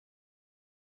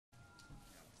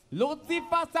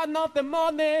Lucifer, son of the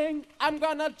morning, I'm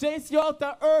gonna chase you out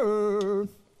to earth.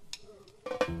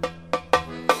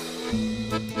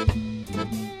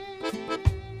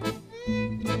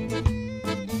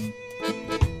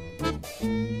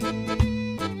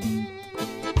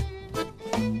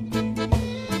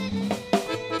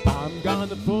 I'm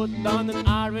gonna put on an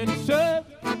iron shirt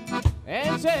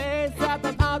and chase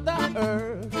Satan out of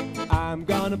earth. I'm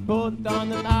gonna put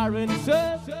on an iron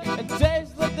shirt and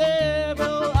chase the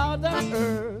devil out of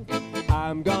earth.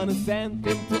 I'm gonna send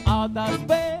him to outer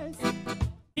space.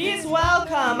 Please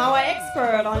welcome our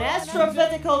expert on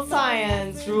astrophysical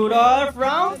science, Rudolf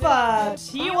Raumfahrt.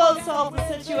 He will solve the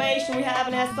situation we have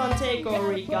in Estonteco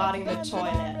regarding the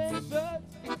toilets.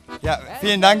 Ja,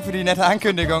 vielen Dank für die nette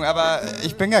Ankündigung, aber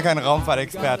ich bin gar kein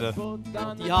Raumfahrtexperte.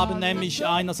 Die haben nämlich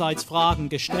einerseits Fragen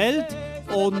gestellt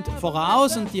und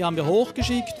voraus und die haben wir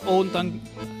hochgeschickt und dann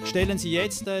stellen sie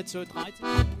jetzt zur 13.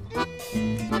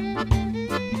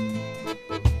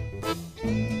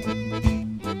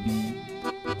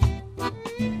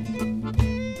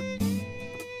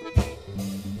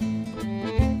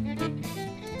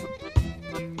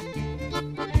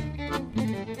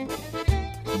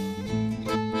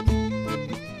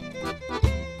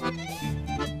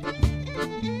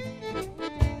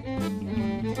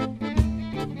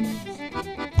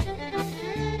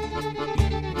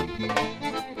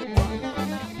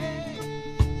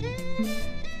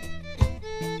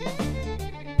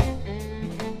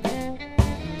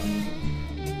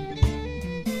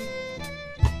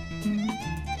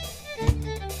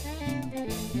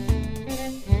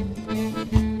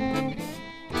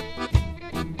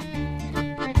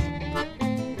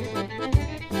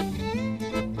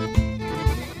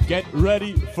 Get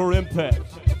ready for impact.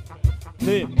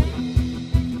 10,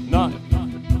 9,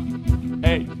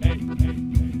 8,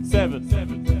 7,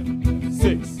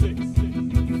 6, 5,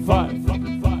 4, 3,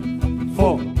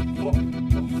 2,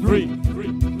 1,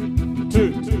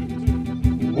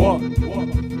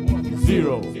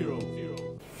 0.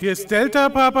 Here's Delta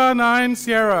Papa 9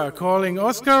 Sierra calling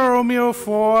Oscar Romeo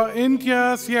 4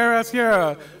 India Sierra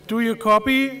Sierra. Do you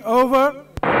copy? Over.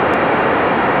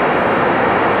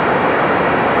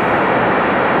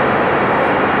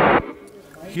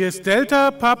 Here's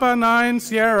Delta Papa 9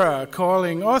 Sierra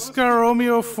calling Oscar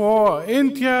Romeo 4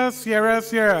 India Sierra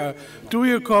Sierra. Do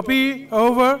you copy?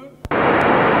 Over.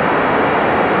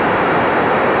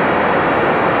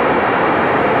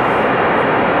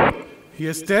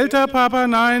 Here's Delta Papa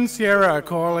 9 Sierra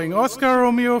calling Oscar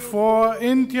Romeo 4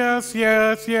 India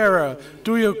Sierra Sierra.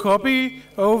 Do you copy?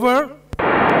 Over.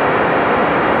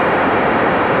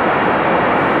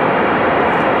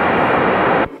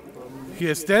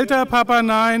 Here's Delta Papa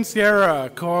 9 Sierra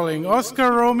calling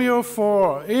Oscar Romeo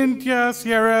 4 India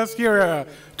Sierra Sierra.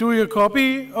 Do you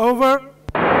copy? Over.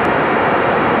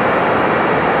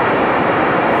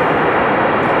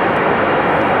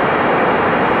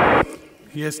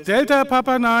 Here's Delta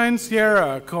Papa 9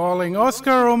 Sierra calling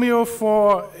Oscar Romeo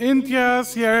 4 India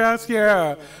Sierra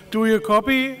Sierra. Do you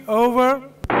copy? Over.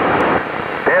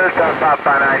 Delta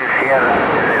Papa 9 Sierra,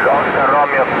 this is Oscar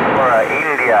Romeo 4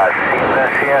 India Sierra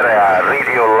Sierra. Read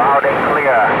you loud and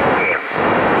clear.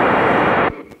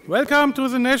 Welcome to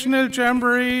the National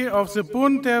Jamboree of the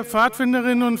Bund der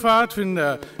Pfadfinderinnen und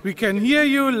Pfadfinder. We can hear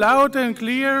you loud and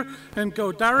clear and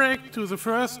go direct to the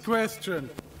first question.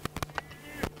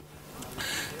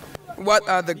 What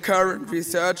are the current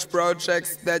research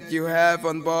projects that you have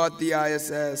on board the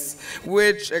ISS?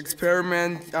 Which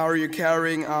experiment are you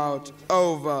carrying out?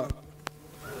 Over.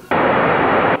 In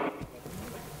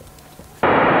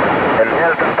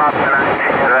Delta Papa 9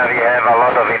 Sierra, we have a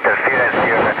lot of interference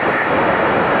here.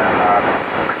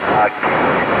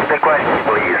 The question,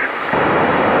 please.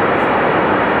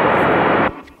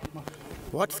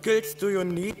 What skills do you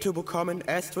need to become an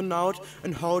astronaut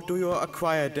and how do you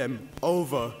acquire them?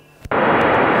 Over.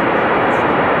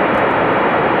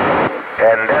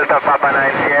 And Delta Papa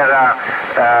 9 Sierra,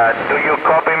 do you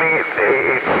copy me?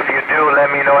 If you do, let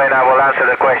me know and I will answer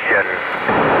the question.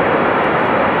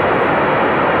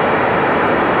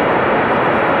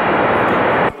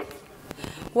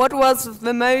 What was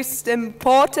the most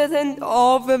important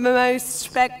or the most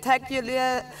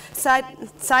spectacular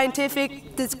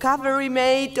scientific discovery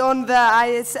made on the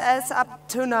ISS up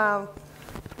to now?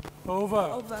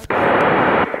 Over.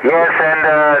 Yes, and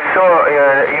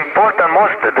important,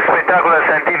 most spectacular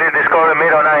scientific discovery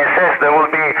made on ISS. There will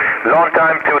be long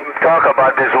time to talk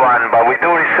about this one, but we do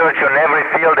research on every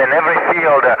field, and every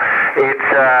field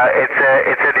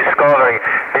it's a discovery.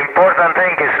 The important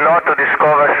thing is not to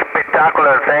discover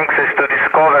spectacular things, is to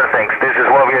discover things. This is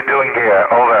what we are doing here.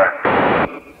 Over.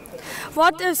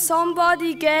 What if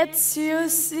somebody gets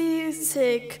seriously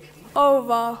sick?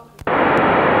 Over.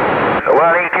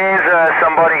 Well, in case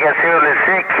somebody gets seriously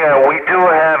sick, we do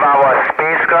have our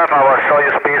spacecraft, our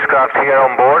Soyuz spacecraft here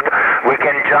on board. We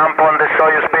can jump on the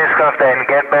Soyuz spacecraft and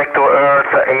get back to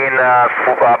Earth in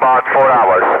about 4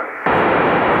 hours.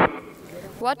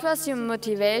 What was your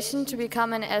motivation to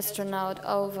become an astronaut?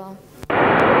 Over.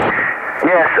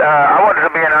 Yes, I wanted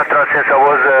to be an astronaut since I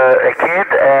was a kid,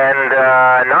 and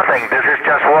nothing. This is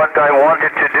just what I wanted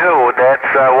to do.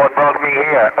 That's what brought me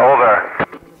here. Over.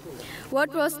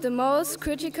 What was the most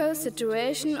critical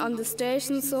situation on the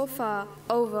station so far?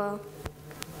 Over.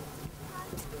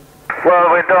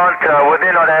 Well, we did not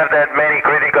have that many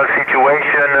critical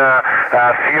situations.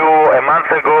 A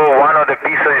month ago, one of the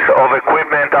pieces of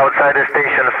equipment outside the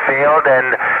station failed,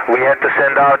 and we had to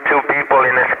send out 2 people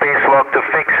in a spacewalk to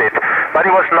fix it. But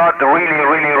it was not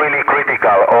really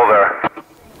critical. Over.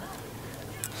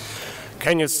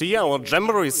 Can you see our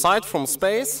Jamboree site from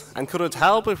space? And could it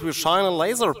help if we shine a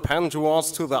laser pen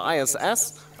towards to the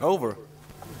ISS? Over.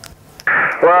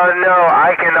 Well, no,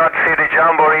 I cannot see the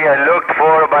Jamboree I looked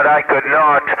for, but I could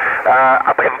not.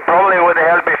 It probably would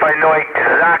help if I know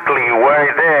exactly where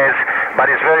it is, but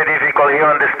it's very difficult here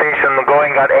on the station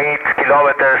going at 8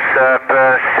 kilometers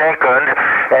per second,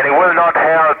 and it will not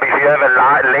help if you have a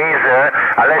laser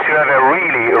unless you have a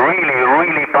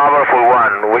really powerful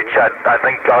one, which I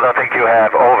don't think you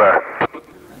have. Over.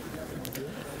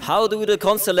 How do the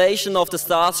constellation of the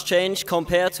stars change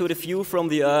compared to the view from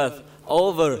the Earth?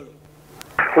 Over.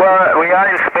 Well, we are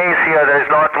in space here, there is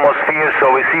no atmosphere,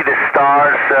 so we see the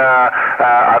stars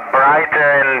are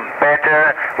brighter and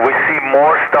better. We see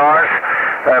more stars,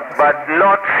 but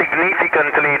not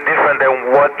significantly different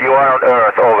than what you are on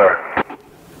Earth. Over.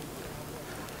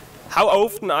 How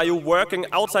often are you working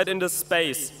outside in the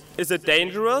space? Is it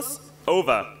dangerous?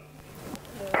 Over.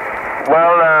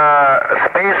 Well,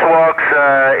 spacewalks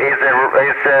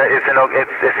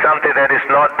is something that is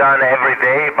not done every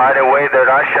day. By the way, the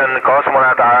Russian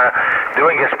cosmonauts are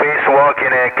doing a spacewalk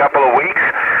in a couple of weeks.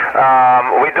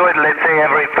 We do it, let's say,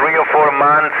 every 3 or 4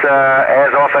 months,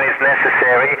 as often as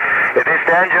necessary. It is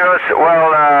dangerous.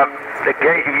 Well, if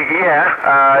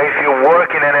you work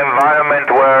in an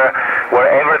environment where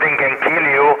everything can kill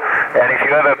you, and if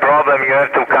you have a problem, you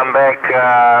have to come back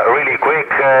really quick.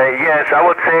 Yes, I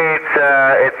would say it's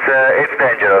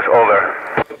dangerous. Over.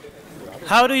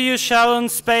 How do you shower in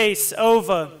space?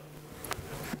 Over.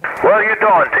 Well, you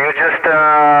don't. You just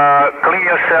clean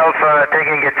yourself,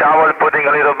 taking a towel, putting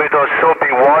a little bit of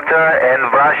soapy water, and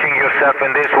brushing yourself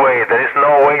in this way. There is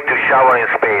no way to shower in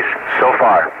space so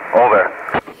far. Over.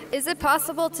 Is it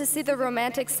possible to see the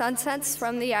romantic sunsets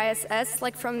from the ISS,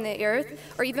 like from the Earth,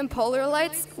 or even polar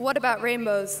lights? What about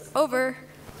rainbows? Over.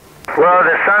 Well,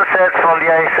 the sunsets from the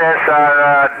ISS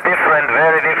are different,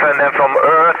 very different than from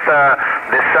Earth.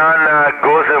 The sun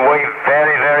goes away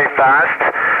very fast.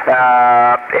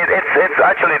 It's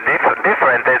actually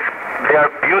different. They are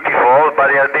beautiful, but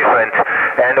they are different.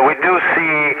 And we do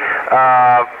see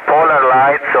polar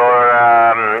lights, or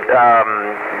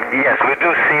yes, we do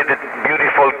see the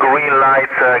beautiful green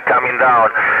lights coming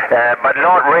down, but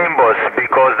not rainbows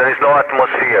because there is no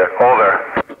atmosphere. Over.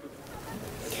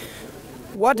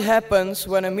 What happens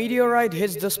when a meteorite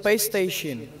hits the space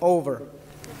station? Over.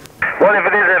 Well, if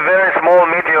it is a very small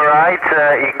meteorite,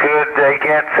 it could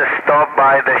get stopped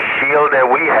by the shield that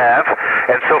we have,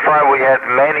 and so far we had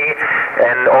many,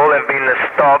 and all have been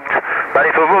stopped. But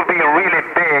if it will be really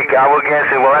big, I would guess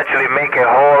it will actually make a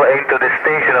hole into the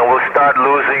station and we'll start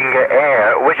losing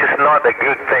air, which is not a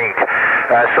good thing.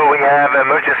 So we have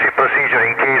emergency procedure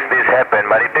in case this happened,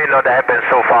 but it did not happen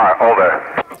so far. Over.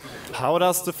 How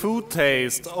does the food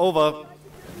taste? Over.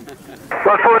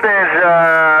 Well, food is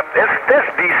it's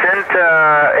decent.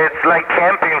 It's like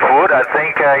camping food. I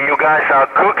think you guys are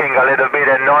cooking a little bit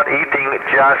and not eating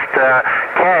just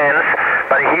cans.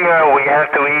 But here we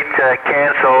have to eat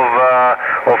cans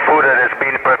of food that has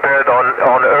been prepared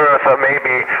on Earth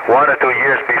maybe 1 or 2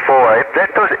 years before. It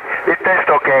tastes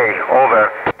okay. Over.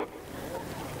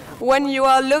 When you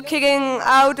are looking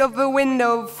out of the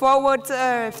window towards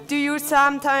Earth, do you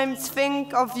sometimes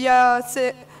think of the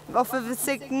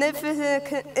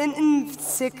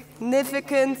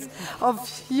insignificance of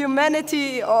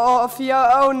humanity or of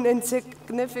your own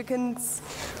insignificance?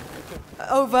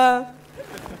 Over.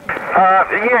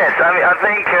 Yes, I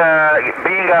think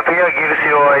being up here gives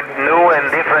you a new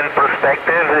and different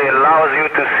perspective. It allows you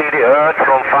to see the Earth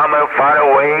from far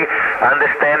away,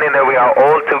 understanding that we are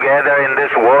all together in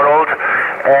this world.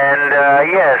 And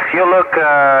yes, you look,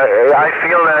 I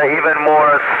feel even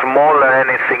more smaller and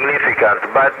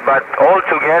insignificant. But all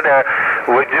together,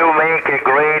 we do make a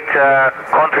great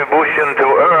contribution to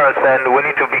Earth, and we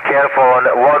need to be careful on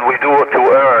what we do to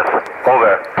Earth.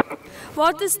 Over.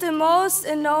 What is the most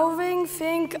annoying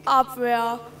thing up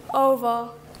there? Over.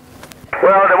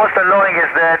 Well, the most annoying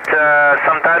is that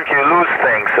sometimes you lose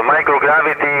things. So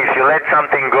microgravity, if you let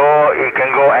something go, it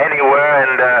can go anywhere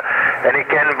and it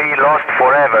can be lost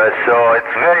forever. So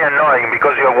it's very annoying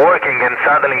because you're working and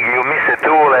suddenly you miss a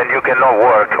tool and you cannot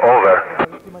work. Over.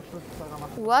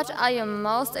 What are you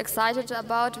most excited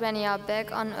about when you are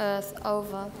back on Earth?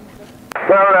 Over.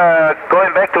 Well,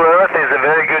 going back to Earth is a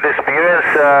very good experience,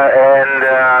 and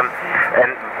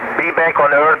be back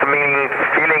on Earth meaning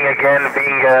feeling again,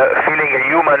 feeling a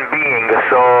human being.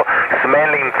 So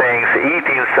smelling things,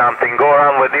 eating something, go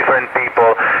around with different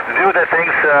people, do the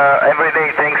things,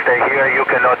 everyday things that here you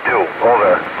cannot do.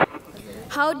 Over.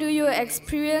 How do you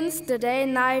experience the day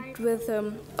and night with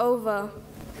them? Over.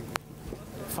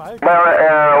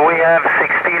 Well, we have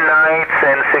 16 nights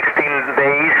and 16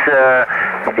 days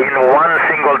in one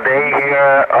single day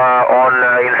here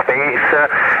in space,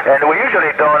 and we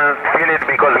usually don't feel it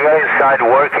because we are inside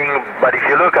working, but if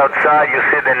you look outside you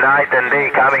see the night and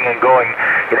day coming and going.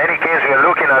 In any case, we are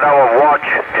looking at our watch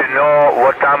to know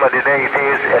what time of the day it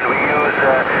is, and we use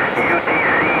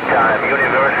UTC time,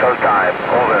 Universal Time.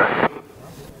 Over.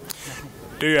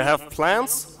 Do you have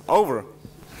plans? Over.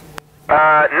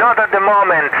 Not at the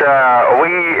moment.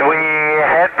 We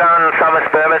had done some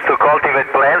experiments to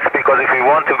cultivate plants because if we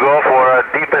want to go for a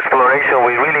deep exploration,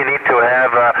 we really need to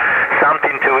have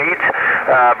something to eat.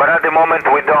 But at the moment,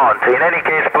 we don't. In any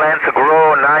case, plants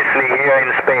grow nicely here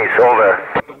in space. Over.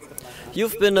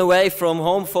 You've been away from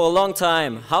home for a long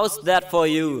time. How's that for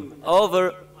you?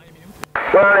 Over.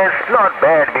 Well, it's not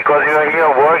bad because you're here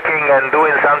working and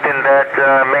doing something that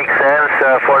makes sense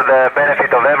for the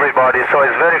benefit of everybody, so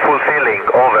it's very fulfilling.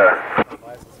 Over.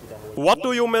 What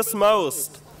do you miss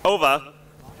most? Over.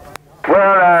 Well,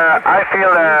 I feel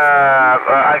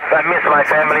I miss my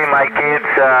family, my kids,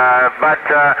 but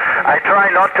I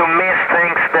try not to miss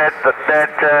things that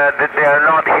they are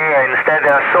not here. Instead,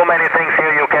 there are so many things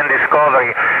here you can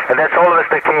discover, and that's always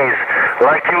the case.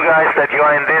 Like you guys that you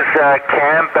are in this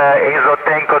camp,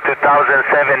 Estonteco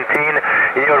 2017,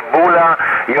 you're Bula,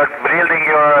 you're building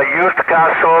your youth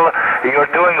castle, you're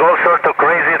doing all sorts of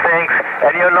crazy things,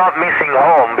 and you're not missing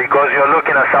home because you're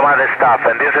looking at some other stuff,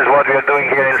 and this is what we're doing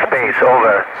here in space.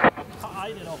 Over.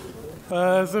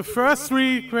 The first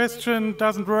three questions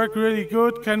doesn't work really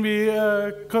good. Can we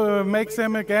make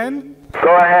them again?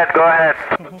 Go ahead, go ahead.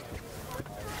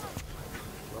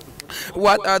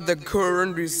 What are the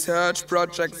current research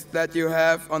projects that you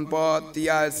have on board the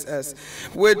ISS?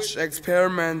 Which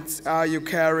experiments are you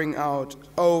carrying out?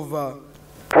 Over.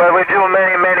 Well, we do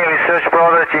many research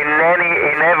projects in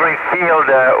every field.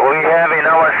 We have in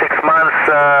our 6 months,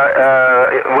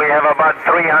 we have about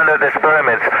 300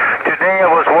 experiments. Today I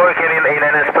was working in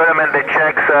an experiment that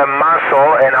checks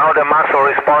muscle and how the muscle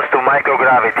responds to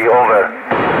microgravity. Over.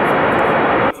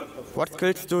 What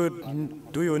skills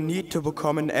do you need to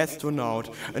become an astronaut,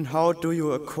 and how do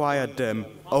you acquire them?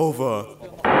 Over.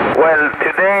 Well,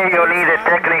 today you need a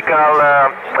technical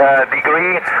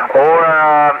degree or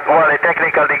a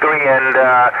technical degree, and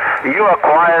you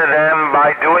acquire them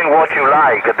by doing what you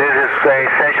like. This is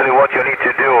essentially what you need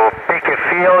to do. Pick a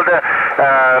field,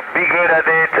 be good at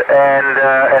it,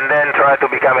 and then try to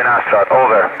become an astronaut.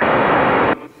 Over.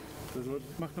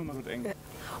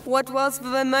 What was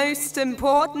the most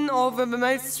important or the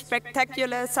most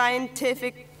spectacular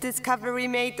scientific discovery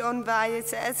made on the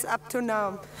ISS up to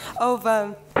now?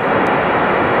 Over.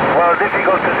 Well,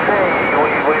 difficult to say.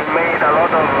 We've made a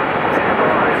lot of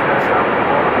discoveries.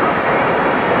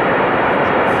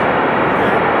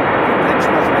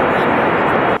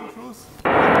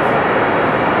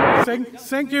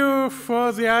 Thank you for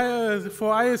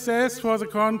ISS for the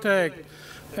contact.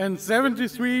 And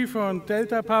 73 from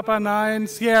Delta Papa 9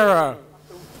 Sierra.